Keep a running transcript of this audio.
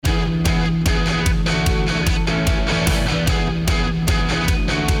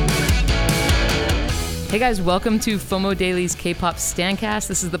Hey guys, welcome to FOMO Daily's K-pop Stancast.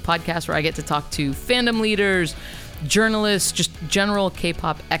 This is the podcast where I get to talk to fandom leaders, journalists, just general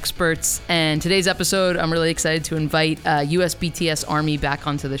K-pop experts. And today's episode, I'm really excited to invite US BTS Army back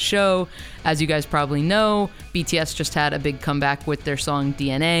onto the show. As you guys probably know, BTS just had a big comeback with their song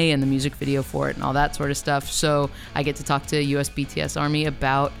DNA and the music video for it and all that sort of stuff. So I get to talk to US BTS Army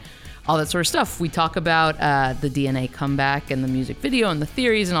about all that sort of stuff. We talk about the DNA comeback and the music video and the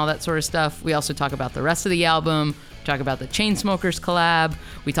theories and all that sort of stuff. We also talk about the rest of the album. We talk about the Chainsmokers collab.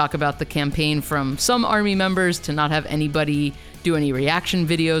 We talk about the campaign from some ARMY members to not have anybody do any reaction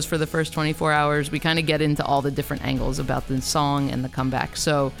videos for the first 24 hours. We kind of get into all the different angles about the song and the comeback.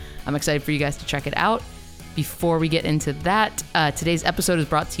 So I'm excited for you guys to check it out. Before we get into that, today's episode is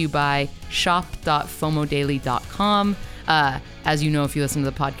brought to you by shop.fomodaily.com. As you know, if you listen to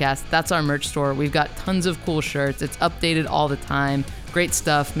the podcast, that's our merch store. We've got tons of cool shirts. It's updated all the time. Great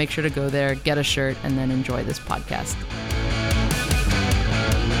stuff. Make sure to go there, get a shirt, and then enjoy this podcast.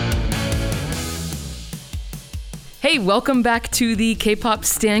 Hey, welcome back to the K-pop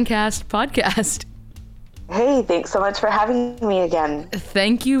Stancast podcast. Hey, thanks so much for having me again.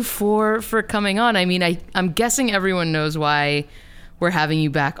 Thank you for coming on. I mean, I'm guessing everyone knows why we're having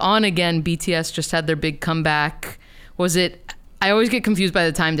you back on again. BTS just had their big comeback. Was it? I always get confused by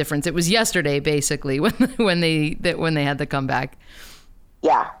the time difference. It was yesterday, basically, when they had the comeback.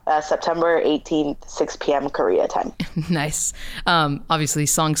 Yeah, September 18th, 6 p.m. Korea time. Nice. Obviously,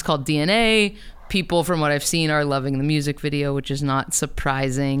 song's called DNA. People, from what I've seen, are loving the music video, which is not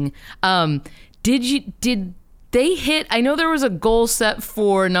surprising. Did they hit? I know there was a goal set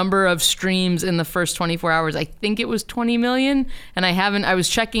for number of streams in the first 24 hours. I think it was 20 million, and I was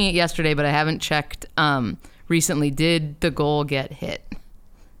checking it yesterday, but I haven't checked recently. Did the goal get hit?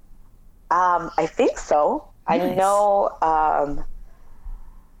 I think so. Nice. I know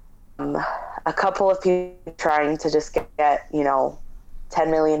a couple of people trying to just get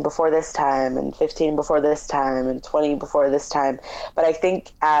 10 million before this time and 15 before this time and 20 before this time. But I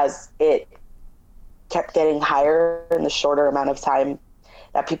think as it kept getting higher in the shorter amount of time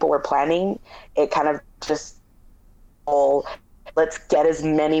that people were planning, it kind of just let's get as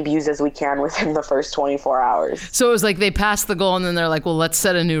many views as we can within the first 24 hours. So it was like they passed the goal and then they're like, well, let's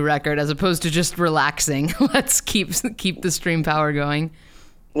set a new record as opposed to just relaxing. Let's keep the stream power going.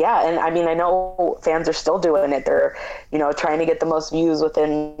 Yeah, and I mean, I know fans are still doing it. They're, trying to get the most views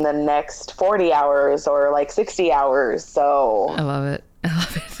within the next 40 hours or like 60 hours. So I love it.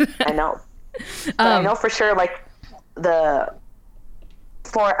 I know. But I know for sure, like, the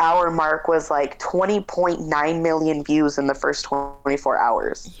 4-hour mark was like 20.9 million views in the first 24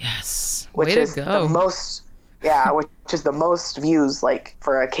 hours. Yes. Which Way is to go. The most, which is the most views, like,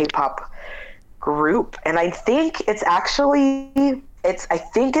 for a K-pop group. And I think it's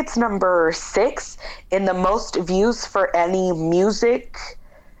number 6 in the most views for any music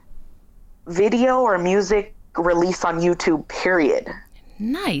video or music release on YouTube, period.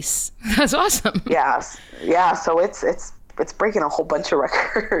 Nice. That's awesome. Yeah. So it's breaking a whole bunch of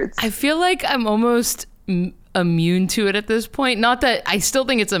records. I feel like I'm almost immune to it at this point. Not that I still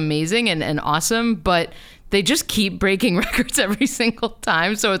think it's amazing and awesome, but they just keep breaking records every single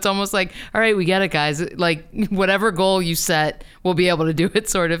time. So it's almost like, all right, we get it, guys. Like, whatever goal you set, we'll be able to do it,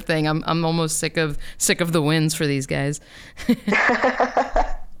 sort of thing. I'm almost sick of the wins for these guys.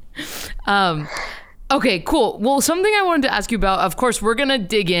 Okay, cool. Well, something I wanted to ask you about, of course, we're going to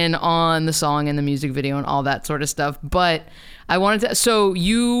dig in on the song and the music video and all that sort of stuff, but I wanted to, so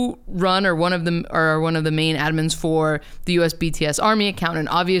you run or one of the main admins for the US BTS Army account, and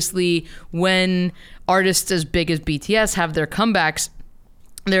obviously when artists as big as BTS have their comebacks,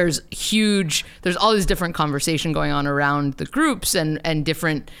 there's all these different conversation going on around the groups and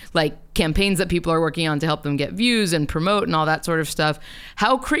different like campaigns that people are working on to help them get views and promote and all that sort of stuff.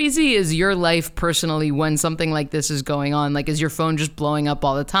 How crazy is your life personally when something like this is going on? Like, is your phone just blowing up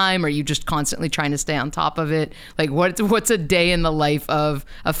all the time? Are you just constantly trying to stay on top of it? Like, what's a day in the life of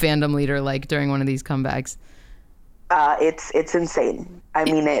a fandom leader like during one of these comebacks? It's insane. I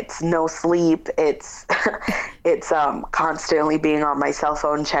mean, it's no sleep. It's constantly being on my cell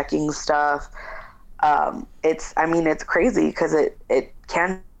phone checking stuff. It's crazy because it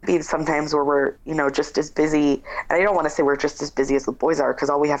can be sometimes where we're, just as busy. And I don't want to say we're just as busy as the boys are, because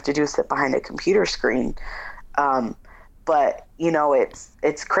all we have to do is sit behind a computer screen. But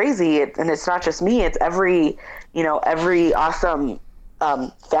it's crazy. And it's not just me. It's every awesome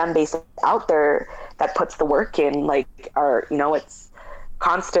fan base out there that puts the work in. Like, it's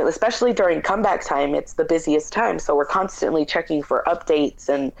constant, especially during comeback time, it's the busiest time. So we're constantly checking for updates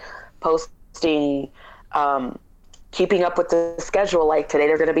and posting keeping up with the schedule. Like today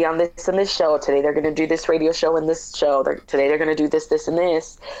they're going to be on this and this show. Today they're going to do this radio show and this show. Today they're going to do this, this, and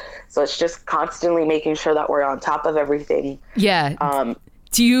this. So it's just constantly making sure that we're on top of everything. Yeah.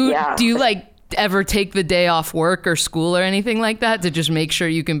 Do you like ever take the day off work or school or anything like that to just make sure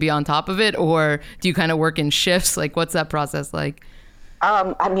you can be on top of it? Or do you kind of work in shifts? Like, what's that process like?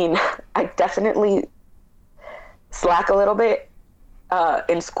 I mean, I definitely slack a little bit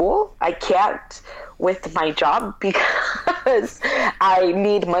in school. I can't with my job because I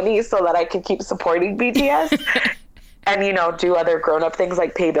need money so that I can keep supporting BTS and, you know, do other grown-up things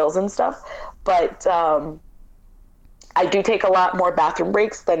like pay bills and stuff. But I do take a lot more bathroom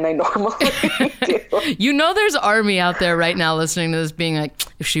breaks than I normally do. You know, there's ARMY out there right now listening to this being like,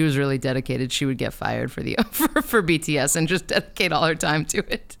 if she was really dedicated, she would get fired for for BTS and just dedicate all her time to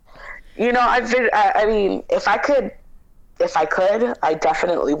it. You know, I mean, if I could, I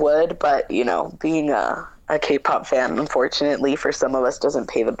definitely would. But, you know, being a K-pop fan, unfortunately, for some of us doesn't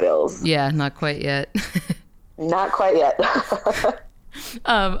pay the bills. Yeah, not quite yet. Not quite yet.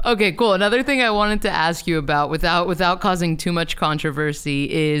 Okay, cool. Another thing I wanted to ask you about without causing too much controversy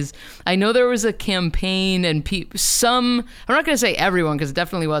is I know there was a campaign and I'm not going to say everyone because it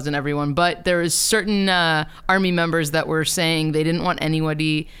definitely wasn't everyone, but there is certain ARMY members that were saying they didn't want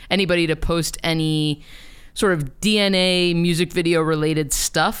anybody to post any sort of DNA music video related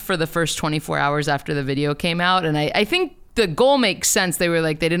stuff for the first 24 hours after the video came out. And I think the goal makes sense. They were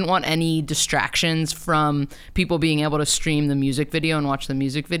like, they didn't want any distractions from people being able to stream the music video and watch the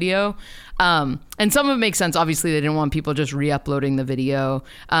music video. And some of it makes sense. Obviously, they didn't want people just re-uploading the video.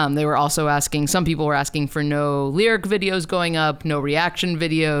 They were also some people were asking for no lyric videos going up, no reaction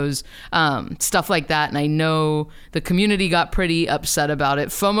videos, stuff like that. And I know the community got pretty upset about it.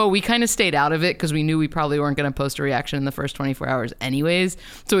 FOMO, we kind of stayed out of it because we knew we probably weren't going to post a reaction in the first 24 hours anyways.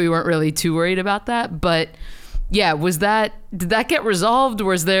 So we weren't really too worried about that. But yeah, did that get resolved?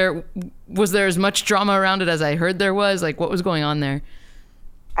 Was there as much drama around it as I heard there was? Like, what was going on there?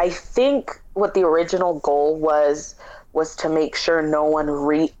 I think what the original goal was to make sure no one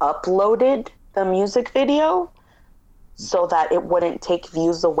re-uploaded the music video so that it wouldn't take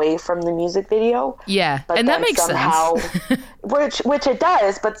views away from the music video. Yeah, but and that makes sense. which it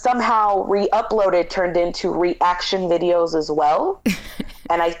does, but somehow re-uploaded turned into reaction videos as well.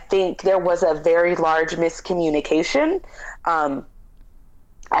 And I think there was a very large miscommunication.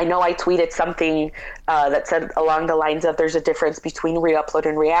 I know I tweeted something that said along the lines of there's a difference between re-upload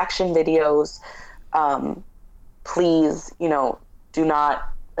and reaction videos. Please, you know, do not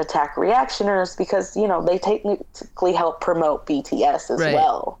attack reactioners because, you know, they technically help promote BTS as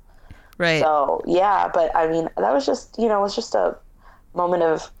well. Right. So, yeah, but I mean, that was just, you know, it was just a moment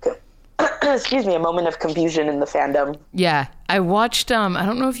of a moment of confusion in the fandom. Yeah. I watched, I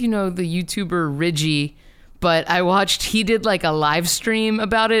don't know if you know the YouTuber Ridgy, but he did like a live stream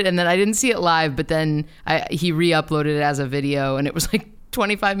about it, and then I didn't see it live, but then he re-uploaded it as a video, and it was like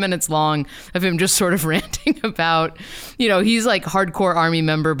 25 minutes long of him just sort of ranting about, you know, he's like hardcore ARMY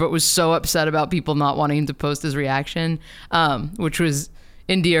member, but was so upset about people not wanting him to post his reaction, which was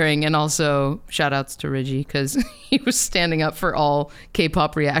endearing. And also shout outs to Ridgy because he was standing up for all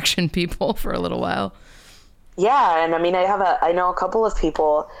K-pop reaction people for a little while. Yeah. And I mean, I know a couple of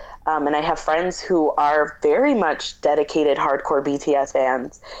people, and I have friends who are very much dedicated hardcore BTS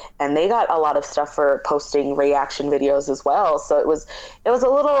fans, and they got a lot of stuff for posting reaction videos as well. So it was a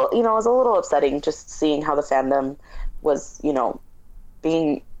little, you know, it was a little upsetting just seeing how the fandom was, you know,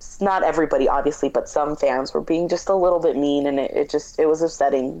 being, not everybody obviously, but some fans were being just a little bit mean, and it was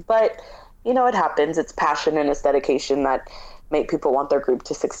upsetting. But, you know, it happens. It's passion and it's dedication that make people want their group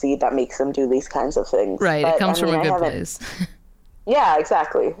to succeed that makes them do these kinds of things. Right. But, it comes from a good place. Yeah,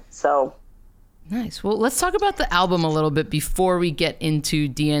 exactly. So nice. Well, let's talk about the album a little bit before we get into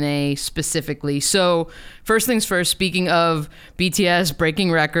DNA specifically. So first things first, speaking of BTS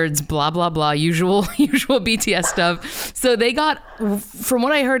breaking records, blah, blah, blah, usual BTS stuff. So they got, from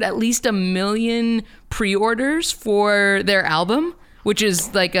what I heard, at least 1 million pre-orders for their album, which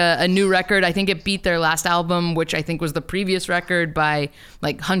is like a new record. I think it beat their last album, which I think was the previous record, by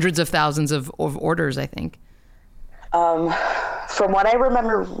like hundreds of thousands of orders, I think. From what I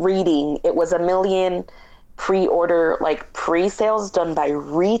remember reading, it was 1 million pre-order, like pre-sales done by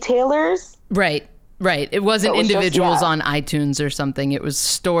retailers. Right. It wasn't individuals on iTunes or something. It was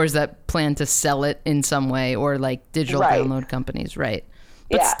stores that plan to sell it in some way, or like digital download companies. Right.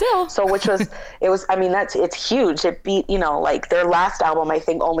 But still. So it's huge. It beat, you know, like their last album, I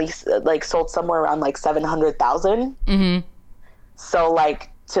think only like sold somewhere around like 700,000. Mm-hmm. So like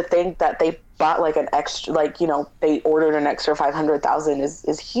to think that they bought like an extra, like, you know, they ordered an extra 500,000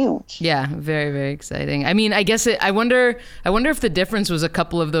 is huge. Yeah, very, very exciting. I mean, I guess I wonder if the difference was a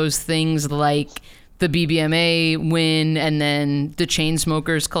couple of those things like the BBMA win and then the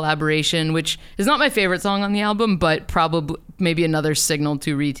Chainsmokers collaboration, which is not my favorite song on the album, but probably maybe another signal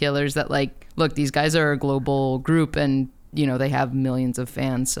to retailers that, like, look, these guys are a global group and, you know, they have millions of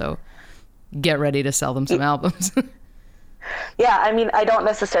fans, so get ready to sell them some albums. Yeah, I mean, I don't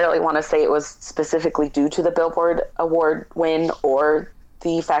necessarily want to say it was specifically due to the Billboard Award win or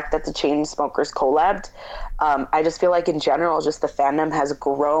the fact that the Chainsmokers collabed. I just feel like in general, just the fandom has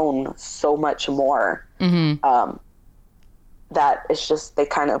grown so much more. Mm-hmm. That it's just, they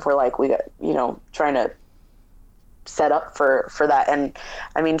kind of were like, we got, you know, trying to set up for that. And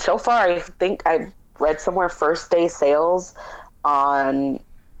I mean, so far, I think I read somewhere first day sales on,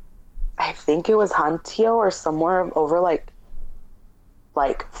 I think it was Huntio or somewhere over like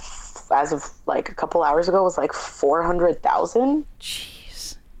as of like a couple hours ago was like 400,000.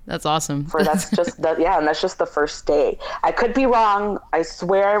 Jeez, that's awesome. That's just that. Yeah. And that's just the first day. I could be wrong. I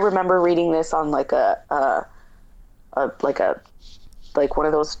swear I remember reading this on like like one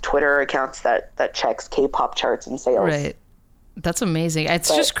of those Twitter accounts that checks K-pop charts and sales. Right. That's amazing.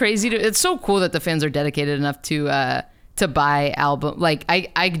 It's just crazy. It's so cool that the fans are dedicated enough to buy album. Like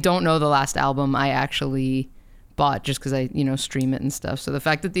I don't know the last album I actually bought just because I, you know, stream it and stuff. So the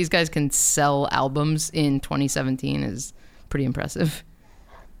fact that these guys can sell albums in 2017 is pretty impressive.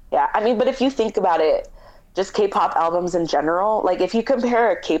 Yeah. I mean, but if you think about it, just K-pop albums in general, like if you compare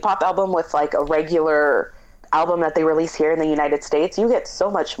a K-pop album with like a regular album that they release here in the United States, you get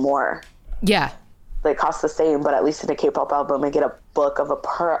so much more. Yeah. They cost the same, but at least in a K-pop album, I get a book of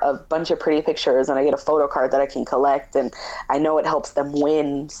a bunch of pretty pictures, and I get a photo card that I can collect, and I know it helps them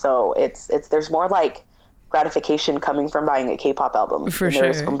win. So it's there's more like gratification coming from buying a K-pop album than there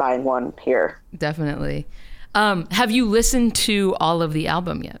is from buying one here. Definitely. Have you listened to all of the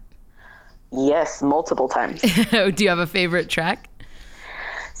album yet? Yes, multiple times. Do you have a favorite track?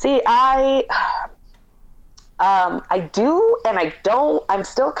 See, I do and I don't. I'm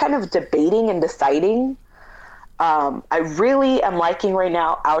still kind of debating and deciding. I really am liking right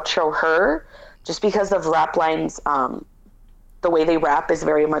now Outro Her, just because of rap lines. The way they rap is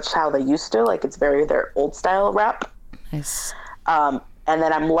very much how they used to. Like, it's very their old style rap. Nice. And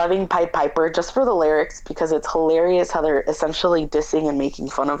then I'm loving Pied Piper just for the lyrics, because it's hilarious how they're essentially dissing and making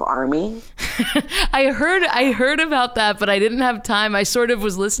fun of ARMY. I heard about that, but I didn't have time. I sort of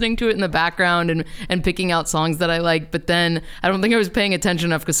was listening to it in the background and picking out songs that I like, but then I don't think I was paying attention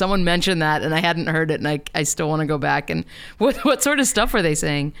enough because someone mentioned that and I hadn't heard it, and I still want to go back. And what sort of stuff are they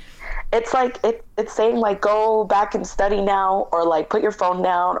saying? It's like it's saying like, go back and study now, or like put your phone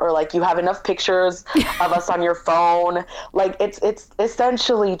down, or like you have enough pictures of us on your phone. Like it's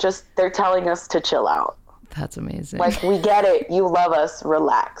essentially just they're telling us to chill out. That's amazing. Like, we get it, you love us,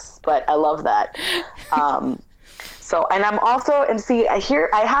 relax. But I love that. So, and I'm also, and see, I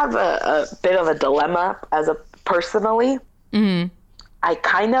have a bit of a dilemma personally. Mm-hmm. I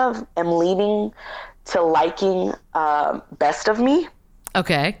kind of am leaning to liking Best of Me.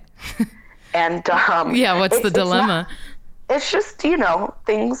 Okay. And yeah, what's the dilemma? It's just, you know,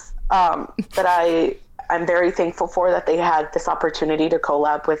 things that I'm very thankful for, that they had this opportunity to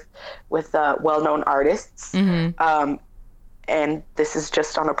collab with well-known artists. Mm-hmm. And this is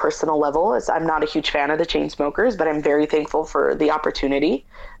just on a personal level. I'm not a huge fan of the Chainsmokers, but I'm very thankful for the opportunity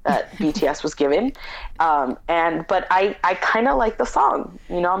that BTS was given. But I kind of like the song,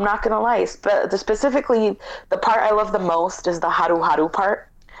 you know, I'm not going to lie. But specifically, the part I love the most is the Haru Haru part.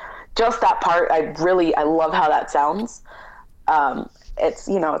 Just that part, I love how that sounds. It's,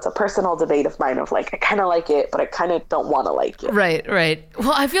 you know, it's a personal debate of mine of like, I kind of like it, but I kind of don't want to like it. Right.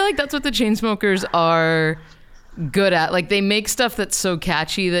 Well, I feel like that's what the Chainsmokers are good at. Like, they make stuff that's so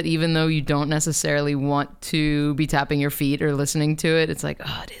catchy that even though you don't necessarily want to be tapping your feet or listening to it, it's like,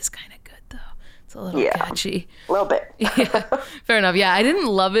 oh, it is kind of good though. It's a little catchy. A little bit. Yeah, fair enough. Yeah, I didn't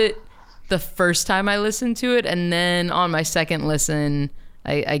love it the first time I listened to it, and then on my second listen,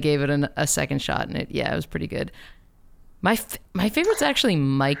 I gave it a second shot, and it was pretty good. My favorite's actually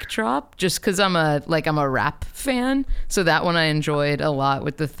Mic Drop, just because I'm a rap fan, so that one I enjoyed a lot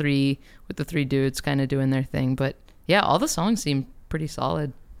with the three dudes kind of doing their thing. But yeah, all the songs seem pretty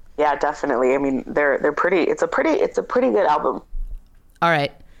solid. Yeah, definitely. I mean, they're pretty. It's a pretty good album. All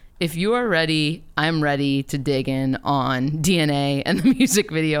right, if you are ready, I'm ready to dig in on DNA and the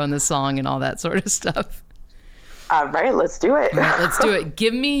music video and the song and all that sort of stuff. All right, let's do it. All right, let's do it.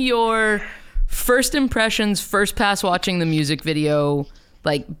 Give me your first impressions, first pass watching the music video.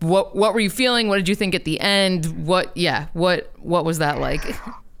 Like, what were you feeling? What did you think at the end? What was that like?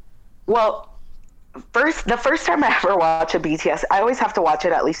 Well, the first time I ever watch a BTS, I always have to watch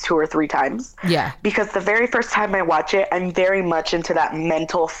it at least 2 or 3 times. Yeah. Because the very first time I watch it, I'm very much into that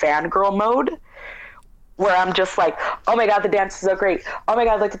mental fangirl mode where I'm just like, oh my God, the dance is so great. Oh my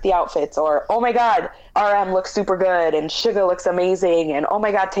God, look at the outfits. Or, oh my God, RM looks super good and Suga looks amazing. And oh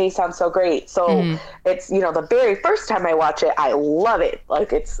my God, Tae sounds so great. So it's, the very first time I watch it, I love it.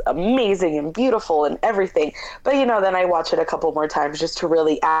 Like, it's amazing and beautiful and everything. But, then I watch it a couple more times just to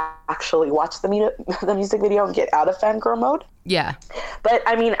really actually watch the music video and get out of fangirl mode. Yeah. But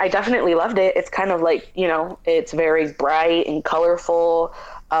I mean, I definitely loved it. It's kind of like, it's very bright and colorful.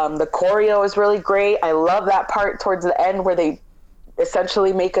 The choreo is really great. I love that part towards the end where they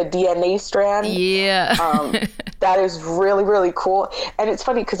essentially make a DNA strand. Yeah. That is really, really cool. And it's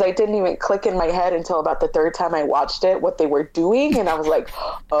funny because I didn't even click in my head until about the third time I watched it, what they were doing. And I was like,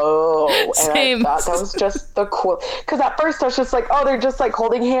 oh, and Same. I thought that was just the cool. Because at first I was just like, oh, they're just like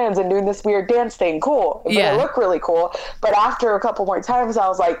holding hands and doing this weird dance thing. Cool. But Yeah. it looked really cool. But after a couple more times, I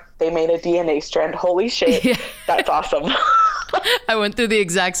was like, they made a DNA strand. Holy shit. Yeah. That's awesome. I went through the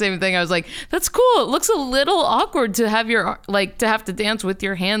exact same thing. I was like, that's cool. It looks a little awkward to have to have to dance with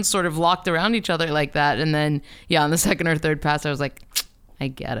your hands sort of locked around each other like that. And then, yeah, on the second or third pass, I was like, I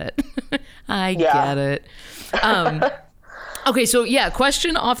get it. I get it. Okay, so yeah,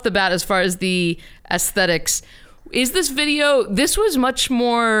 question off the bat as far as the aesthetics. Is this was much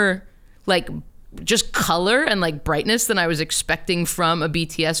more like just color and like brightness than I was expecting from a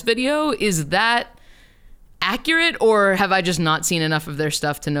BTS video. Is that accurate, or have I just not seen enough of their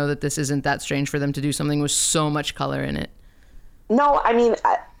stuff to know that this isn't that strange for them to do something with so much color in it? No, I mean,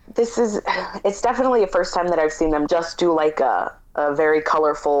 it's definitely the first time that I've seen them just do like a very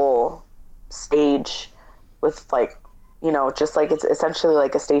colorful stage with like, just like it's essentially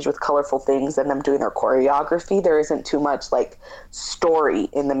like a stage with colorful things and them doing their choreography. There isn't too much like story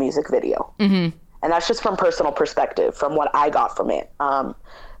in the music video. Mm-hmm. And that's just from personal perspective, from what I got from it.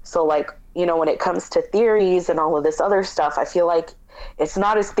 So like, when it comes to theories and all of this other stuff, I feel like it's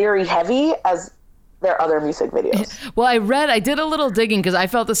not as theory heavy as their other music videos. Well, I did a little digging because I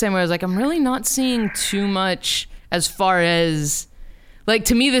felt the same way. I was like, I'm really not seeing too much as far as, like,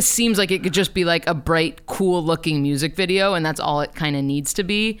 to me, this seems like it could just be like a bright, cool looking music video, and that's all it kind of needs to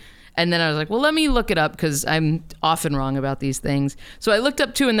be. And then I was like, well, let me look it up because I'm often wrong about these things. So I looked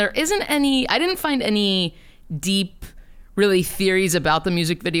up too, and I didn't find any deep really theories about the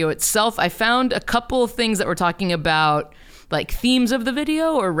music video itself. I found a couple of things that were talking about like themes of the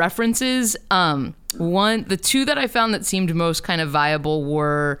video or references. The two that I found that seemed most kind of viable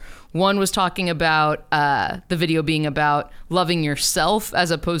were, one was talking about the video being about loving yourself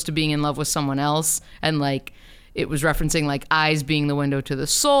as opposed to being in love with someone else. And like, it was referencing like eyes being the window to the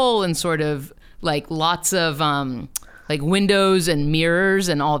soul and sort of like lots of like windows and mirrors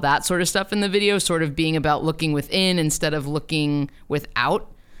and all that sort of stuff in the video, sort of being about looking within instead of looking without.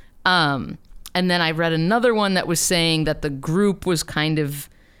 And then I read another one that was saying that the group was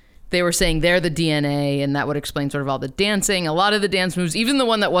they were saying they're the DNA, and that would explain sort of all the dancing. A lot of the dance moves, even the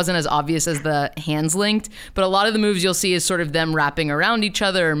one that wasn't as obvious as the hands linked, but a lot of the moves you'll see is sort of them wrapping around each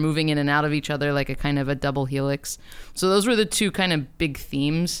other or moving in and out of each other like a kind of a double helix. So those were the two kind of big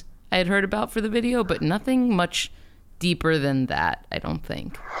themes I had heard about for the video, but nothing much deeper than that, I don't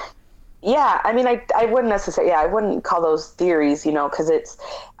think. Yeah, I mean, I wouldn't necessarily, I wouldn't call those theories, because it's,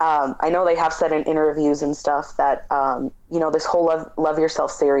 I know they have said in interviews and stuff that, this whole love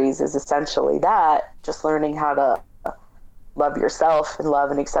yourself series is essentially that, just learning how to love yourself and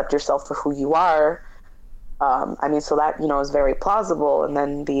love and accept yourself for who you are. I mean, so that, is very plausible. And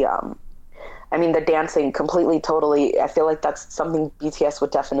then the dancing completely, totally, I feel like that's something BTS would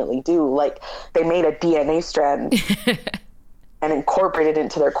definitely do. Like, they made a DNA strand and incorporated it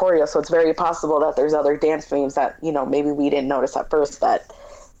into their choreo. So it's very possible that there's other dance moves that, maybe we didn't notice at first that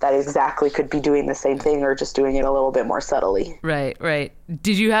exactly could be doing the same thing or just doing it a little bit more subtly. Right.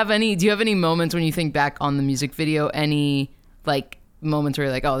 Do you have any moments when you think back on the music video, any like moments where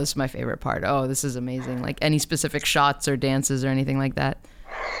you're like, oh, this is my favorite part. Oh, this is amazing. Like any specific shots or dances or anything like that?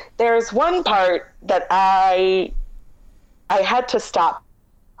 There's one part that I had to stop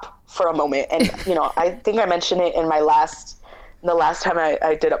for a moment. And, I think I mentioned it in the last time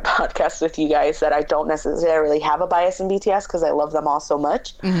I did a podcast with you guys, that I don't necessarily have a bias in BTS because I love them all so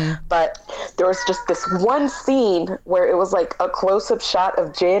much. Mm-hmm. But there was just this one scene where it was like a close-up shot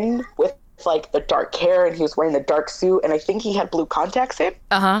of Jin with like the dark hair, and he was wearing the dark suit, and I think he had blue contacts in.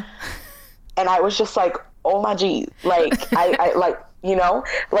 Uh-huh. And I was just like, oh my G. Like, I like,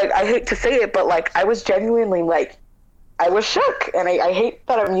 like, I hate to say it, but like, I was genuinely like, I was shook, and I hate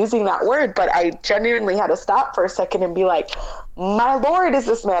that I'm using that word, but I genuinely had to stop for a second and be like, my Lord, is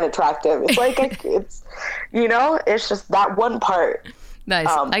this man attractive? It's like, it's, you know, it's just that one part. Nice.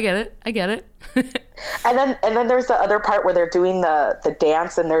 I get it. And then there's the other part where they're doing the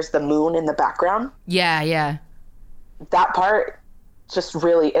dance and there's the moon in the background. Yeah. That part just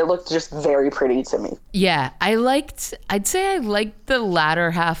really, it looked just very pretty to me. Yeah. I'd say I liked the latter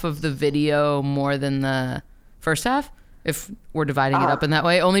half of the video more than the first half, if we're dividing it up in that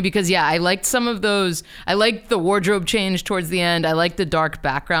way. Only because, I liked some of those. I liked the wardrobe change towards the end. I liked the dark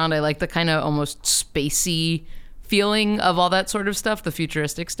background. I liked the kind of almost spacey feeling of all that sort of stuff, the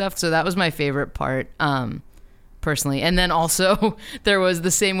futuristic stuff. So that was my favorite part, personally. And then also there was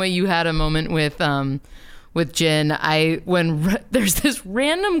the same way you had a moment with Jin. There's this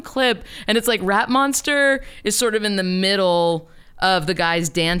random clip, and it's like Rat Monster is sort of in the middle of the guys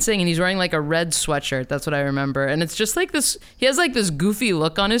dancing, and he's wearing like a red sweatshirt. That's what I remember. And it's just like this, he has like this goofy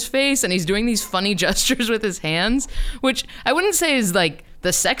look on his face, and he's doing these funny gestures with his hands, which I wouldn't say is like the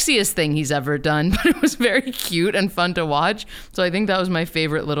sexiest thing he's ever done, but it was very cute and fun to watch. So I think that was my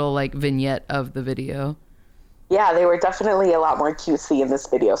favorite little like vignette of the video. Yeah, they were definitely a lot more cutesy in this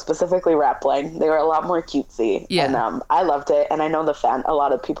video, specifically Rapline. They were a lot more cutesy. Yeah. And I loved it, and I know a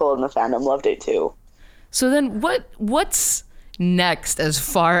lot of people in the fandom loved it too. So then what's next as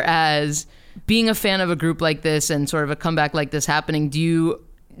far as being a fan of a group like this and sort of a comeback like this happening? Do you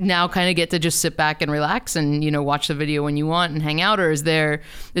now kind of get to just sit back and relax and, you know, watch the video when you want and hang out, or is there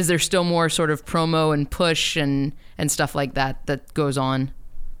still more sort of promo and push and stuff like that goes on?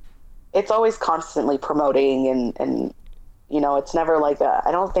 It's always constantly promoting and you know, it's never like I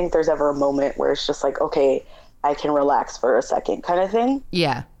don't think there's ever a moment where it's just like, okay, I can relax for a second kind of thing.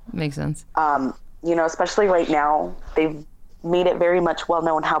 Yeah, makes sense. You know, especially right now, they've made it very much well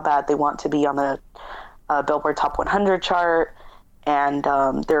known how bad they want to be on the Billboard Top 100 chart, and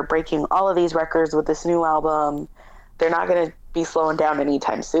they're breaking all of these records with this new album. They're not going to be slowing down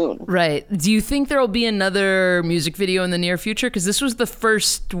anytime soon. Right. Do you think there'll be another music video in the near future? Because this was the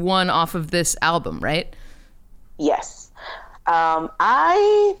first one off of this album, right? Yes.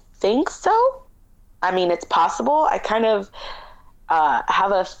 I think so. I mean, it's possible. I kind of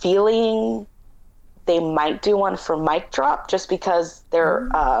have a feeling they might do one for Mic Drop, just because they're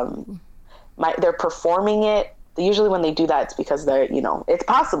performing it. Usually when they do that, it's because they're, you know, it's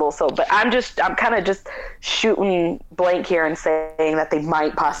possible. So, but I'm kind of just shooting blank here and saying that they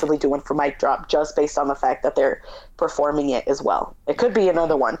might possibly do one for Mic Drop, just based on the fact that they're performing it as well. It could be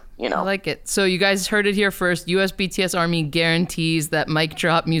another one, you know. I like it. So you guys heard it here first. US BTS Army guarantees that Mic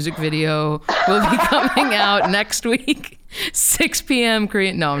Drop music video will be coming out next week. 6 p.m.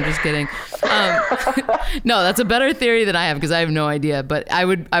 Korean. No, I'm just kidding. No, that's a better theory than I have, because I have no idea. But I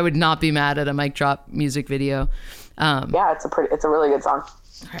would not be mad at a Mic Drop music video. Yeah, it's a really good song.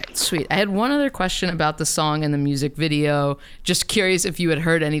 All right, sweet. I had one other question about the song and the music video. Just curious if you had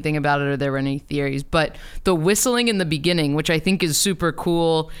heard anything about it or there were any theories. But the whistling in the beginning, which I think is super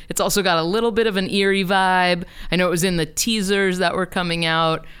cool. It's also got a little bit of an eerie vibe. I know it was in the teasers that were coming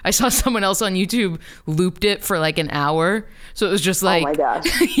out. I saw someone else on YouTube looped it for like an hour. So it was just like, oh my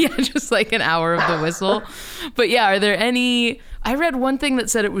gosh. Yeah, just like an hour of the whistle. But yeah, are there any... I read one thing that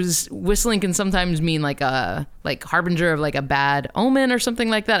said it was whistling can sometimes mean like a harbinger of like a bad omen or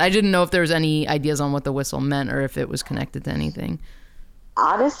something like that. I didn't know if there was any ideas on what the whistle meant or if it was connected to anything.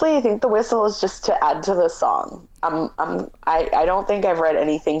 Honestly, I think the whistle is just to add to the song. I don't think I've read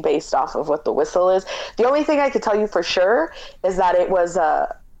anything based off of what the whistle is. The only thing I could tell you for sure is that it was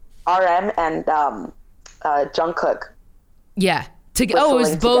RM and Jungkook. Yeah. It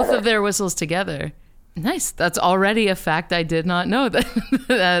was both together. Of their whistles together. Nice. That's already a fact I did not know that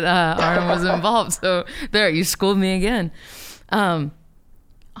RM was involved. So there, you schooled me again.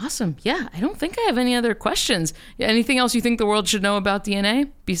 Awesome. Yeah, I don't think I have any other questions. Anything else you think the world should know about DNA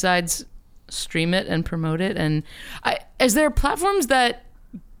besides stream it and promote it? And is there platforms that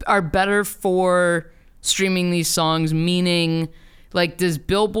are better for streaming these songs? Meaning, like, does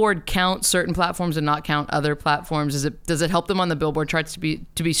Billboard count certain platforms and not count other platforms? Does it help them on the Billboard charts to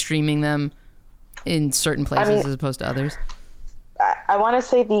be streaming them in certain places as opposed to others? I want to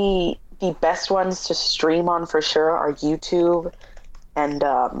say the best ones to stream on for sure are YouTube and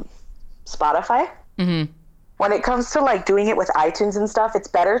Spotify. Mm-hmm. When it comes to like doing it with iTunes and stuff, it's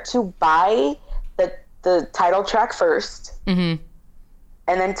better to buy the title track first, mm-hmm.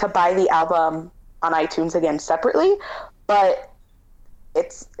 and then to buy the album on iTunes again separately. But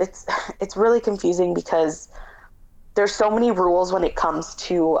it's really confusing because there's so many rules when it comes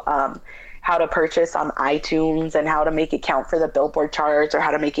to how to purchase on iTunes and how to make it count for the Billboard charts, or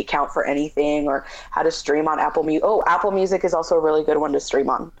how to make it count for anything, or how to stream on Apple Music. Oh, Apple Music is also a really good one to stream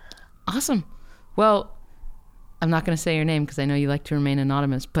on. Awesome. Well, I'm not going to say your name because I know you like to remain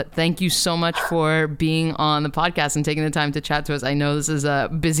anonymous, but thank you so much for being on the podcast and taking the time to chat to us. I know this is a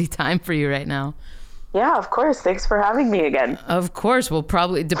busy time for you right now. Yeah, of course. Thanks for having me again. Of course. We'll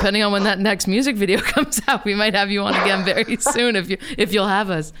probably, depending on when that next music video comes out, we might have you on again very soon if you'll have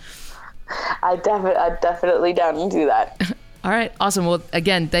us. I'm definitely down to do that. All right. Awesome. Well,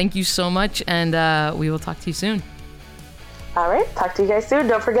 again, thank you so much, and we will talk to you soon. All right. Talk to you guys soon.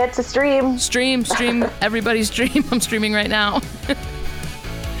 Don't forget to stream. Stream. Everybody stream. I'm streaming right now. All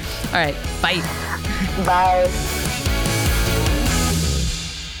right. Bye. Bye.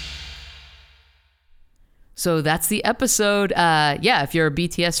 So that's the episode. Yeah, if you're a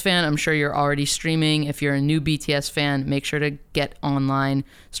BTS fan, I'm sure you're already streaming. If you're a new BTS fan, make sure to get online,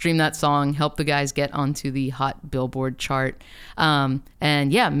 stream that song, help the guys get onto the hot Billboard chart.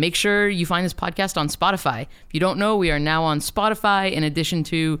 And yeah, make sure you find this podcast on Spotify. If you don't know, we are now on Spotify in addition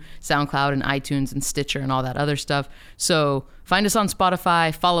to SoundCloud and iTunes and Stitcher and all that other stuff. So find us on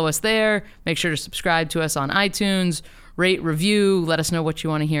Spotify, follow us there, make sure to subscribe to us on iTunes, rate, review, let us know what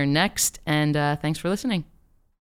you want to hear next. And thanks for listening.